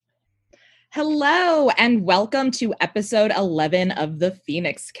Hello, and welcome to episode 11 of the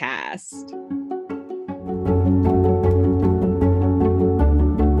Phoenix Cast.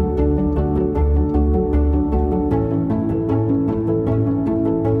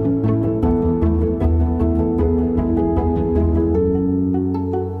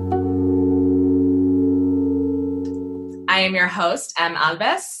 I am your host, Em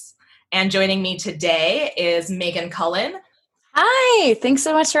Alves, and joining me today is Megan Cullen. Hi, thanks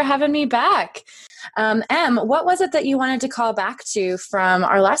so much for having me back. Em, what was it that you wanted to call back to from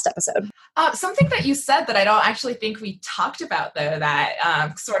our last episode? Something that you said that I don't actually think we talked about, though,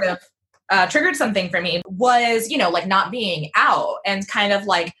 that sort of triggered something for me was, like not being out and kind of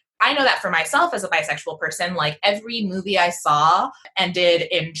like, I know that for myself as a bisexual person, like every movie I saw ended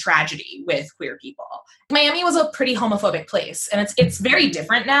in tragedy with queer people. Miami was a pretty homophobic place, and it's very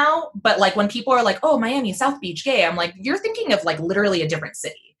different now. But like when people are like, "Oh, Miami, South Beach, gay," I'm like, you're thinking of like literally a different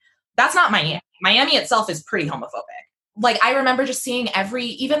city. That's not Miami. Miami itself is pretty homophobic. Like I remember just seeing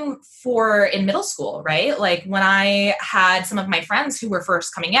even for in middle school, right? Like when I had some of my friends who were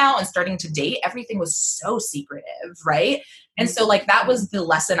first coming out and starting to date, everything was so secretive, right? And so like that was the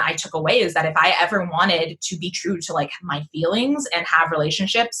lesson I took away, is that if I ever wanted to be true to like my feelings and have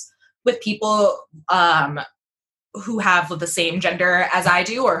relationships with people who have the same gender as I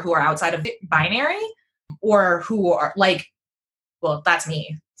do, or who are outside of binary, or who are like, well, that's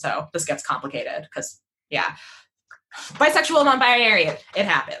me. So this gets complicated because, yeah. Bisexual, non-binary, it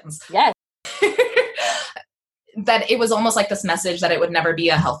happens. Yes. That it was almost like this message that it would never be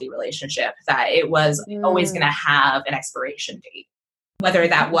a healthy relationship, that it was always going to have an expiration date. Whether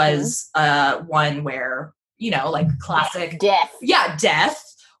that was one where, like classic death. Yeah, death,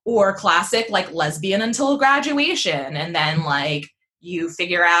 or classic like lesbian until graduation. And then like you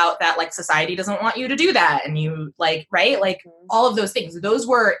figure out that like society doesn't want you to do that. And you like, right? Like all of those things. Those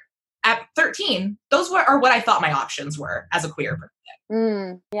were at 13, are what I thought my options were as a queer person.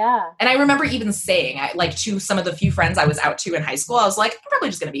 Yeah. And I remember even saying, like to some of the few friends I was out to in high school, I was like, I'm probably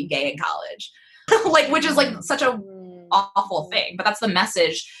just going to be gay in college. Like, which is like such a awful thing. But that's the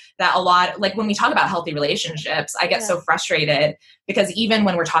message that a lot, like when we talk about healthy relationships, I get so frustrated because even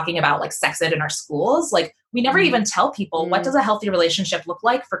when we're talking about like sex ed in our schools, like we never even tell people what does a healthy relationship look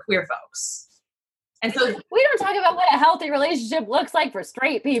like for queer folks. And so we don't talk about what a healthy relationship looks like for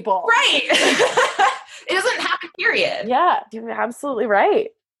straight people. Right. It doesn't happen, period. Yeah, you're absolutely right.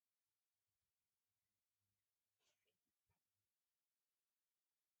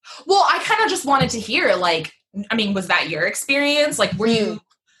 Well, I kind of just wanted to hear, like, I mean, was that your experience? Like, were you,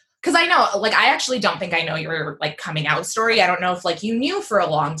 because I know, like, I actually don't think I know your, like, coming out story. I don't know if, like, you knew for a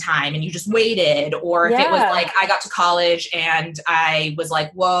long time and you just waited, or if it was, like, I got to college and I was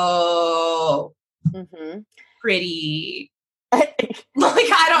like, whoa, pretty. Like,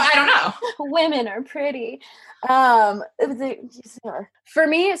 I don't know. Women are pretty. For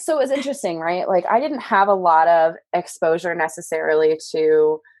me, so it was interesting, right? Like I didn't have a lot of exposure necessarily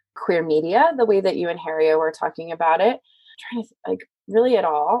to queer media the way that you and Harriet were talking about it. I'm trying to like really at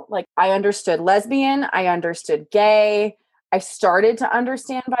all. Like I understood lesbian, I understood gay, I started to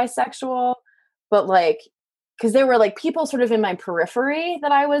understand bisexual, but like because there were like people sort of in my periphery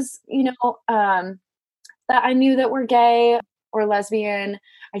that I was, that I knew that were gay or lesbian.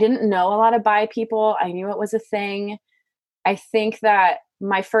 I didn't know a lot of bi people. I knew it was a thing. I think that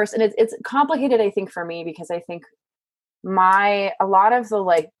my first, and it's complicated, I think, for me, because I think a lot of the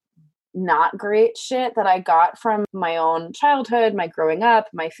like not great shit that I got from my own childhood, my growing up,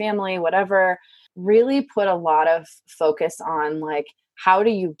 my family, whatever, really put a lot of focus on like, how do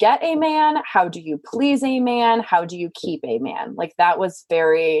you get a man? How do you please a man? How do you keep a man? Like that was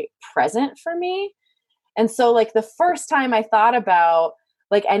very present for me. And so like the first time I thought about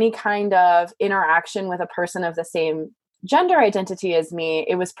like any kind of interaction with a person of the same gender identity as me,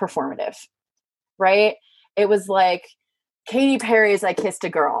 it was performative, right? It was like Katy Perry's I Kissed a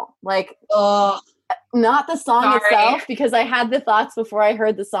Girl. Like, not the song itself, because I had the thoughts before I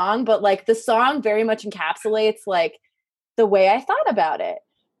heard the song, but like the song very much encapsulates like the way I thought about it,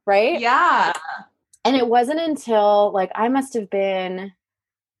 right? Yeah. And it wasn't until like I must have been,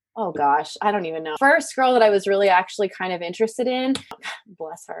 oh gosh, I don't even know. First girl that I was really actually kind of interested in,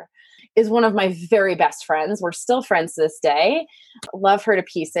 bless her, is one of my very best friends. We're still friends to this day. Love her to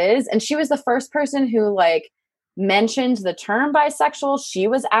pieces. And she was the first person who like mentioned the term bisexual. She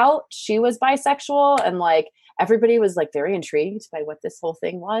was out. She was bisexual. And like everybody was like very intrigued by what this whole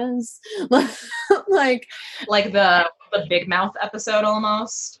thing was. like the Big Mouth episode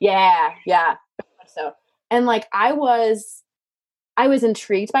almost. Yeah. So, and like I was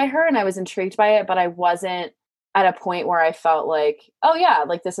intrigued by her and I was intrigued by it, but I wasn't at a point where I felt like, oh yeah,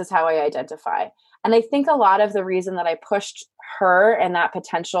 like this is how I identify. And I think a lot of the reason that I pushed her and that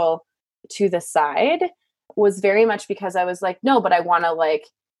potential to the side was very much because I was like, no, but I want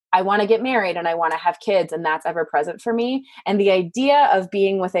to get married and I want to have kids, and that's ever present for me. And the idea of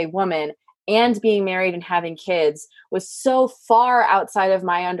being with a woman and being married and having kids was so far outside of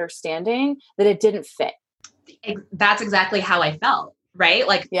my understanding that it didn't fit. That's exactly how I felt, right?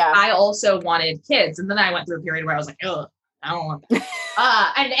 Like, yeah. I also wanted kids. And then I went through a period where I was like, oh, I don't want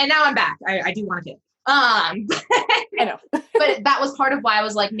that. And now I'm back. I do want a kid. I know. But that was part of why I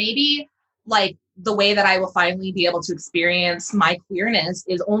was like, maybe like the way that I will finally be able to experience my queerness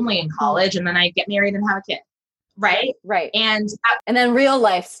is only in college, and then I get married and have a kid. Right. Right. And then real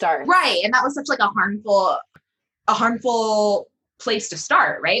life starts. Right. And that was such like a harmful place to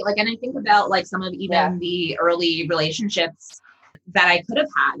start. Right. Like, and I think about like some of even the early relationships that I could have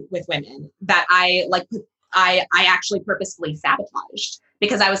had with women that I actually purposefully sabotaged,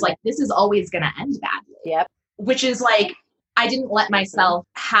 because I was like, this is always going to end badly. Yep. Which is like, I didn't let myself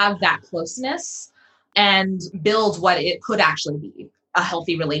have that closeness and build what it could actually be, a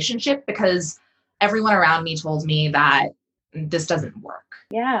healthy relationship, because everyone around me told me that this doesn't work.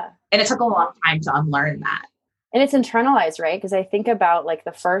 Yeah. And it took a long time to unlearn that. And it's internalized, right? Because I think about like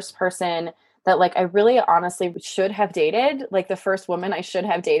the first person that like I really honestly should have dated, like the first woman I should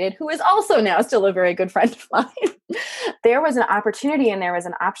have dated, who is also now still a very good friend of mine. There was an opportunity and there was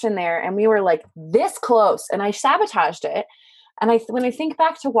an option there, and we were like this close, and I sabotaged it. And when I think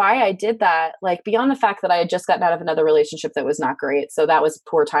back to why I did that, like beyond the fact that I had just gotten out of another relationship that was not great, so that was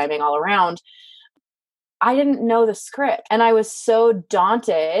poor timing all around, I didn't know the script. And I was so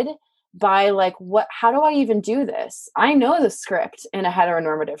daunted by like, how do I even do this? I know the script in a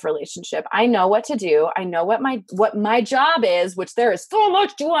heteronormative relationship. I know what to do. I know what my job is, which there is so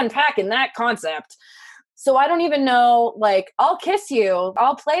much to unpack in that concept. So I don't even know, like, I'll kiss you,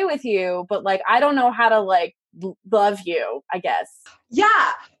 I'll play with you, but like, I don't know how to like love you, I guess.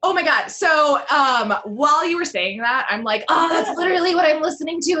 Yeah. Oh my God. So while you were saying that, I'm like, oh, that's literally what I'm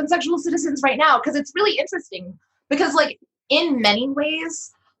listening to in Sexual Citizens right now. Cause it's really interesting because like in many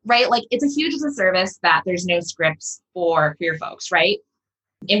ways, right? Like it's a huge disservice that there's no scripts for queer folks, right?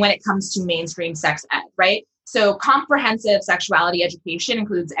 And when it comes to mainstream sex ed, right? So comprehensive sexuality education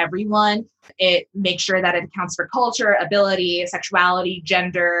includes everyone. It makes sure that it accounts for culture, ability, sexuality,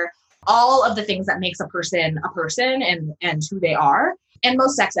 gender, all of the things that makes a person and who they are. And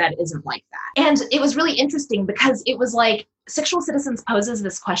most sex ed isn't like that. And it was really interesting because it was like Sexual Citizens poses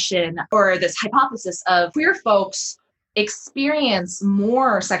this question or this hypothesis of queer folks experience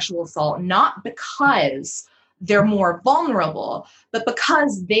more sexual assault, not because they're more vulnerable, but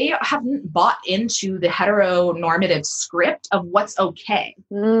because they haven't bought into the heteronormative script of what's okay,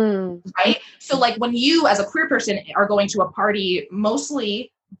 right? So like when you as a queer person are going to a party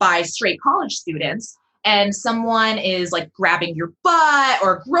mostly by straight college students and someone is like grabbing your butt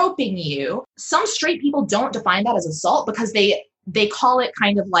or groping you, some straight people don't define that as assault because they call it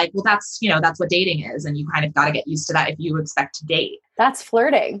kind of like, well, that's what dating is. And you kind of got to get used to that if you expect to date. That's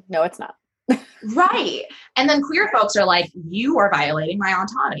flirting. No, it's not. Right. And then queer folks are like, you are violating my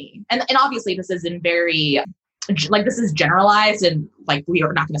autonomy. And obviously this is this is generalized, and like, we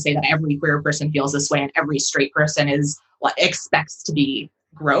are not going to say that every queer person feels this way and every straight person expects to be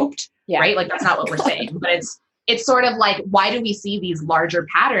groped. Yeah. Right. Like that's not what we're saying, but it's sort of like, why do we see these larger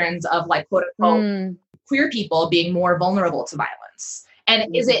patterns of like, quote unquote, queer people being more vulnerable to violence?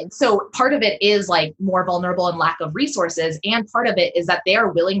 And is it, so part of it is like more vulnerable and lack of resources. And part of it is that they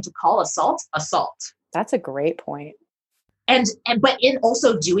are willing to call assault. That's a great point. But in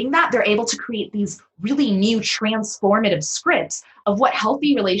also doing that, they're able to create these really new transformative scripts of what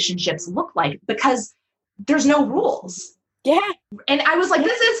healthy relationships look like because there's no rules. Yeah. And I was like,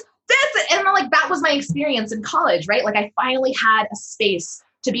 this. And like, that was my experience in college, right? Like I finally had a space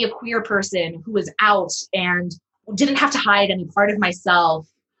to be a queer person who was out and didn't have to hide any part of myself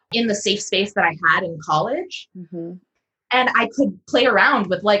in the safe space that I had in college. Mm-hmm. And I could play around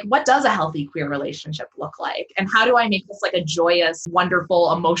with like, what does a healthy queer relationship look like? And how do I make this like a joyous,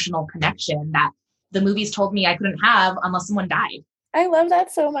 wonderful, emotional connection that the movies told me I couldn't have unless someone died? I love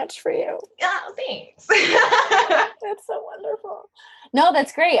that so much for you. Yeah, thanks. That's so wonderful. No,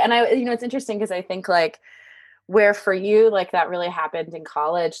 that's great. And it's interesting because I think like where for you, like that really happened in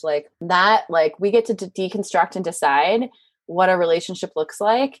college, like that, like we get to deconstruct and decide what a relationship looks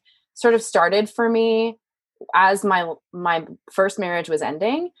like sort of started for me as my first marriage was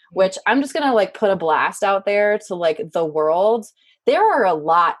ending, which I'm just going to like put a blast out there to like the world. There are a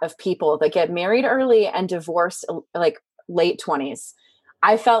lot of people that get married early and divorced like late 20s.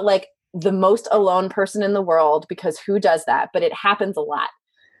 I felt like the most alone person in the world, because who does that? But it happens a lot.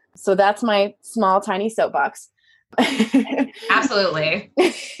 So that's my small, tiny soapbox. Absolutely.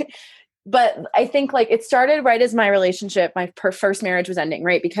 But I think like it started right as my relationship, my first marriage was ending,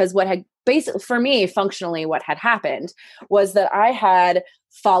 right? Because what had basically, for me, functionally, what had happened was that I had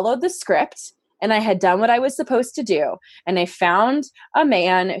followed the script and I had done what I was supposed to do. And I found a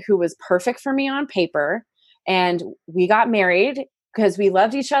man who was perfect for me on paper. And we got married because we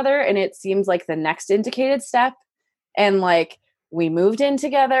loved each other. And it seemed like the next indicated step. And like, we moved in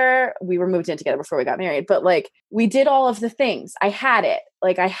together. We were moved in together before we got married, but like we did all of the things. I had it.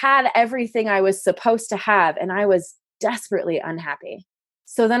 Like I had everything I was supposed to have, and I was desperately unhappy.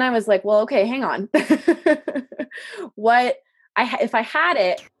 So then I was like, well, okay, hang on. If I had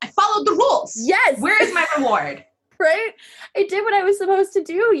it, I followed the rules. Yes. Where is my reward? Right? I did what I was supposed to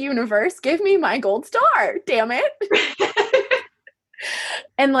do, universe. Give me my gold star. Damn it.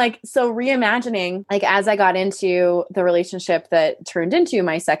 And like, so reimagining, like as I got into the relationship that turned into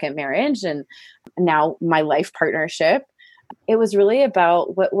my second marriage and now my life partnership, it was really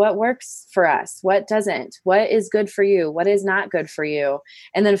about what works for us, what doesn't, what is good for you, what is not good for you.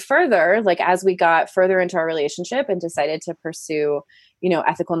 And then further, like as we got further into our relationship and decided to pursue,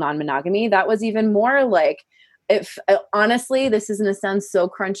 ethical non-monogamy, that was even more like, honestly, this is going to sound so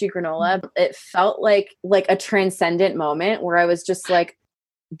crunchy granola. It felt like a transcendent moment where I was just like,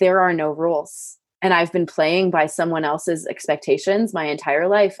 there are no rules. And I've been playing by someone else's expectations my entire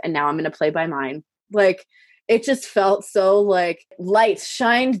life. And now I'm going to play by mine. Like, it just felt so like light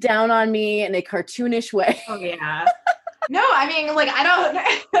shined down on me in a cartoonish way. Oh, yeah. No, I mean, like,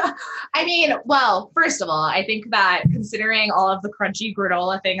 well, first of all, I think that considering all of the crunchy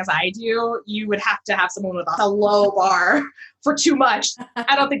granola things I do, you would have to have someone with a low bar for too much.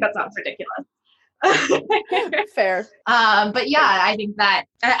 I don't think that sounds ridiculous. Fair. But yeah, I think that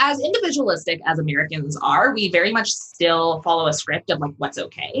as individualistic as Americans are, we very much still follow a script of like what's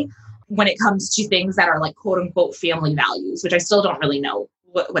okay when it comes to things that are like quote unquote family values, which I still don't really know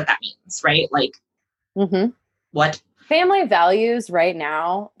what that means, right? Like, what? Family values right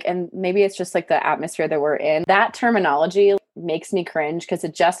now, and maybe it's just like the atmosphere that we're in, that terminology makes me cringe because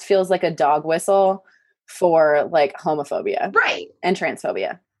it just feels like a dog whistle for like homophobia. Right. And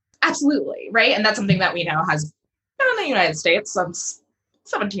transphobia. Absolutely. Right. And that's something that we know has been in the United States since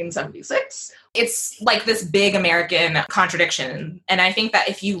 1776. It's like this big American contradiction. And I think that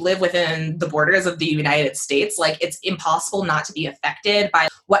if you live within the borders of the United States, like it's impossible not to be affected by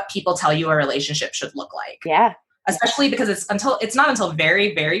what people tell you a relationship should look like. Yeah. Especially because it's not until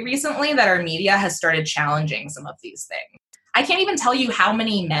very, very recently that our media has started challenging some of these things. I can't even tell you how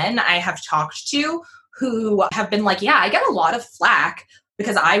many men I have talked to who have been like, yeah, I get a lot of flack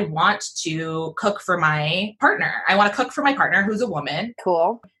because I want to cook for my partner. I want to cook for my partner who's a woman.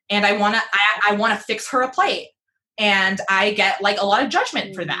 Cool. And I want to fix her a plate. And I get like a lot of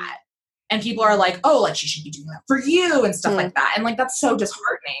judgment for that. And people are like, oh, like she should be doing that for you and stuff like that. And like, that's so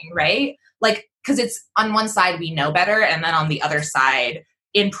disheartening, right? Like, because it's on one side, we know better. And then on the other side,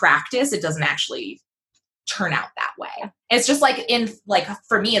 in practice, it doesn't actually turn out that way. It's just like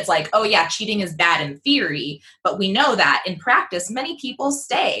for me, it's like, oh yeah, cheating is bad in theory, but we know that in practice, many people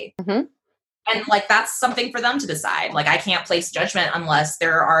stay. And like, that's something for them to decide. Like, I can't place judgment unless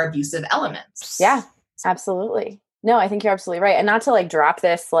there are abusive elements. Yeah, absolutely. No, I think you're absolutely right. And not to like drop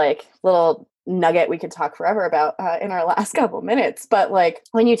this like little nugget we could talk forever about in our last couple minutes, but like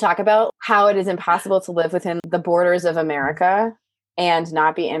when you talk about how it is impossible to live within the borders of America and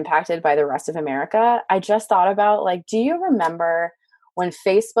not be impacted by the rest of America, I just thought about like, do you remember when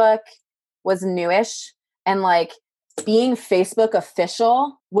Facebook was newish and like being Facebook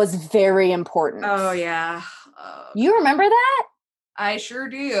official was very important? Oh yeah. You remember that? I sure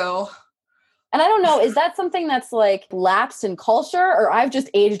do. And I don't know, is that something that's like lapsed in culture or I've just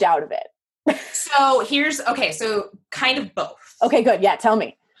aged out of it? So kind of both. Okay, good. Yeah, tell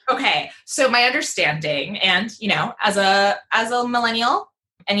me. Okay, so my understanding, and as a millennial,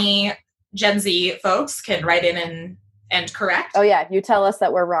 any Gen Z folks can write in and correct. Oh yeah, you tell us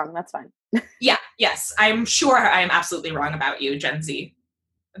that we're wrong. That's fine. Yeah, yes, I'm sure I am absolutely wrong about you, Gen Z.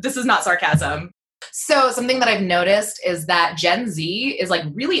 This is not sarcasm. So something that I've noticed is that Gen Z is like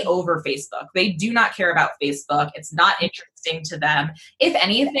really over Facebook. They do not care about Facebook. It's not interesting to them. If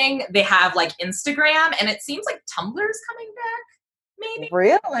anything, they have like Instagram, and it seems like Tumblr's coming back. Maybe.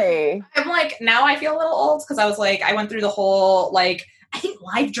 Really? I'm like, now I feel a little old because I was like, I went through the whole like, I think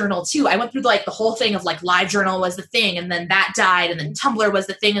LiveJournal too. I went through like the whole thing of like LiveJournal was the thing and then that died and then Tumblr was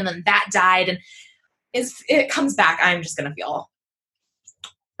the thing and then that died. And if it comes back, I'm just going to feel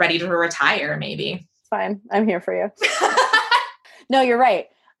ready to retire maybe. Fine. I'm here for you. No, you're right.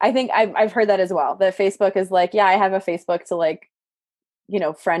 I think I've heard that as well. That Facebook is like, yeah, I have a Facebook to like,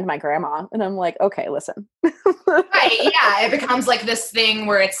 friend my grandma. And I'm like, okay, listen. Right. Yeah. It becomes like this thing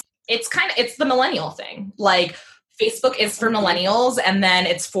where it's the millennial thing. Like Facebook is for millennials, and then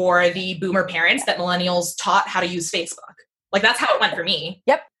it's for the boomer parents that millennials taught how to use Facebook. Like that's how it went for me.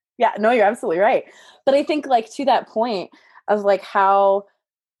 Yep. Yeah, no, you're absolutely right. But I think like to that point of like how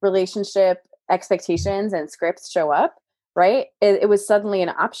relationship expectations and scripts show up, right? It was suddenly an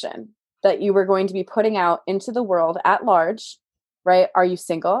option that you were going to be putting out into the world at large, right? Are you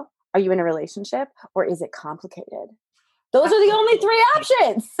single? Are you in a relationship? Or is it complicated? Those are the only three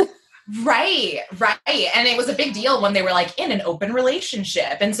options. Right. And it was a big deal when they were like in an open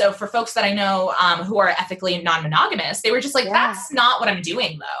relationship. And so for folks that I know who are ethically non-monogamous, they were just like, that's not what I'm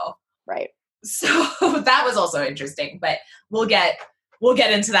doing though. Right. So that was also interesting, but we'll get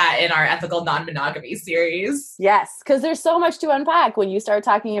into that in our ethical non-monogamy series. Yes, because there's so much to unpack when you start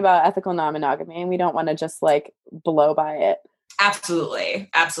talking about ethical non-monogamy, and we don't want to just like blow by it. Absolutely.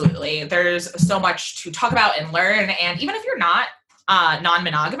 There's so much to talk about and learn. And even if you're not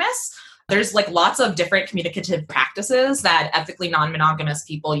non-monogamous, there's like lots of different communicative practices that ethically non-monogamous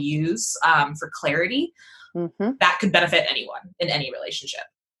people use for clarity that could benefit anyone in any relationship.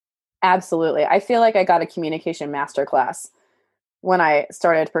 Absolutely. I feel like I got a communication masterclass when I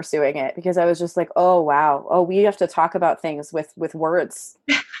started pursuing it, because I was just like, oh, wow. Oh, we have to talk about things with words,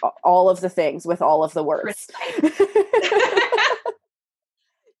 all of the things with all of the words.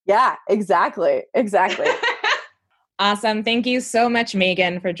 Yeah, exactly. Awesome. Thank you so much,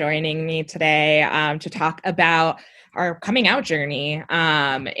 Megan, for joining me today to talk about our coming out journey.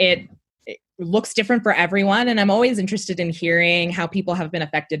 It looks different for everyone, and I'm always interested in hearing how people have been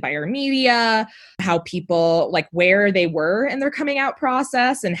affected by our media, how people, like where they were in their coming out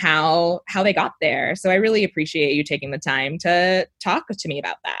process and how they got there. So I really appreciate you taking the time to talk to me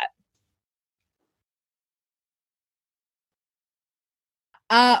about that.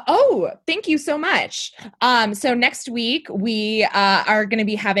 Thank you so much. So next week we are going to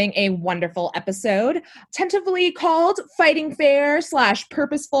be having a wonderful episode, tentatively called Fighting Fair /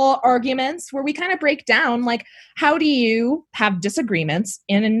 Purposeful Arguments, where we kind of break down like how do you have disagreements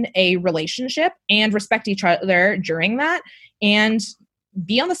in a relationship and respect each other during that and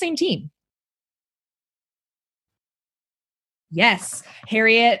be on the same team. Yes,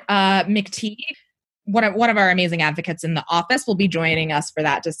 Harriet McTeague, one of our amazing advocates in the office, will be joining us for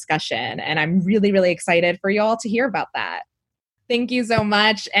that discussion. And I'm really, really excited for you all to hear about that. Thank you so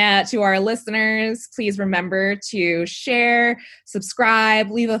much to our listeners. Please remember to share,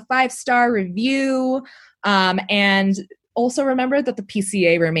 subscribe, leave a 5-star review. And also remember that the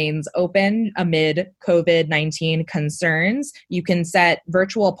PCA remains open amid COVID-19 concerns. You can set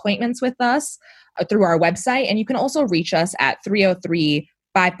virtual appointments with us through our website, and you can also reach us at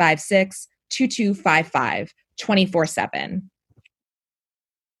 303-556-2255 24/7.